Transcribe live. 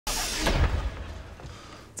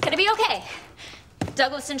gonna be okay.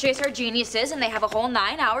 Douglas and Chase are geniuses, and they have a whole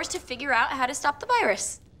 9 hours to figure out how to stop the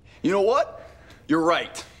virus. You know what? You're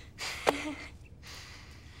right.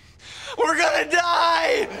 We're gonna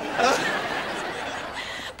die!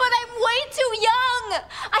 But I'm way too young!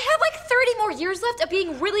 I have like 30 more years left of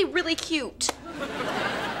being really, really cute.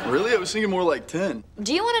 Really? I was thinking more like 10.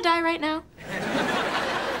 Do you want to die right now?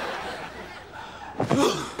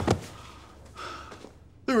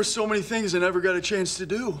 There were so many things I never got a chance to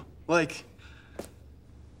do. Like,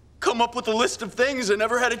 come up with a list of things I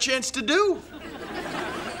never had a chance to do.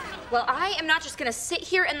 Well, I am not just gonna sit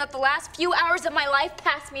here and let the last few hours of my life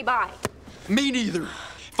pass me by. Me neither.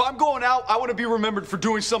 If I'm going out, I want to be remembered for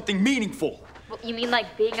doing something meaningful. Well, you mean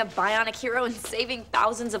like being a bionic hero and saving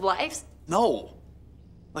thousands of lives? No.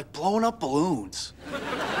 Like blowing up balloons.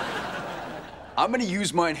 I'm gonna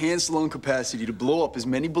use my enhanced lung capacity to blow up as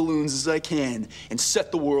many balloons as I can and set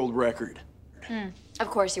the world record. Of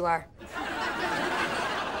course you are.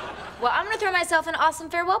 Well, I'm gonna throw myself an awesome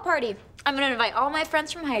farewell party. I'm gonna invite all my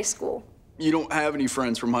friends from high school. You don't have any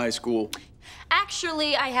friends from high school.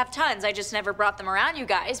 Actually, I have tons. I just never brought them around you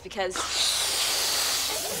guys because...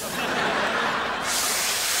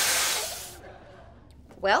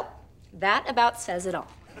 Well, that about says it all.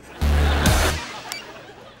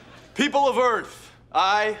 People of Earth,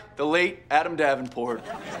 I, the late Adam Davenport,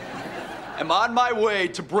 am on my way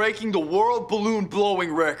to breaking the world balloon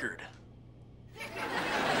blowing record.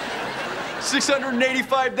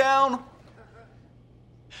 685 down,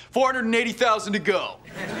 480,000 to go.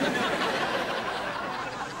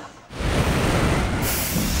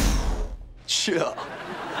 Chill.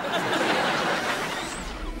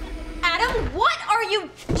 Adam, what are you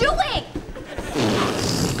doing?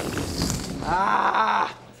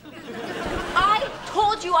 Ah! I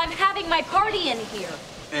told you I'm having my party in here.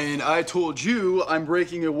 And I told you I'm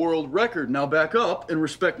breaking a world record. Now back up and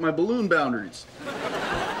respect my balloon boundaries.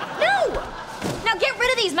 No! Now get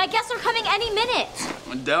rid of these. My guests are coming any minute.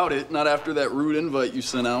 I doubt it. Not after that rude invite you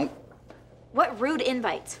sent out. What rude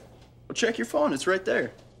invite? Well, check your phone. It's right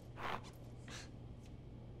there.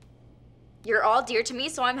 You're all dear to me,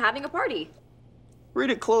 so I'm having a party. Read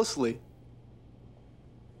it closely.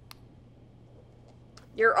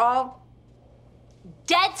 You're all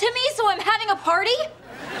dead to me, so I'm having a party?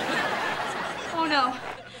 Oh no.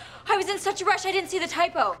 I was in such a rush, I didn't see the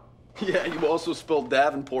typo. Yeah, you also spelled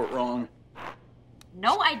Davenport wrong.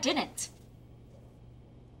 No, I didn't.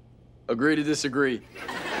 Agree to disagree.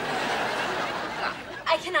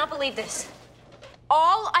 I cannot believe this.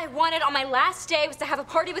 All I wanted on my last day was to have a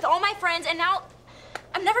party with all my friends, and now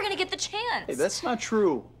I'm never gonna get the chance. Hey, that's not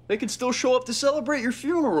true. They can still show up to celebrate your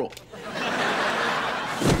funeral.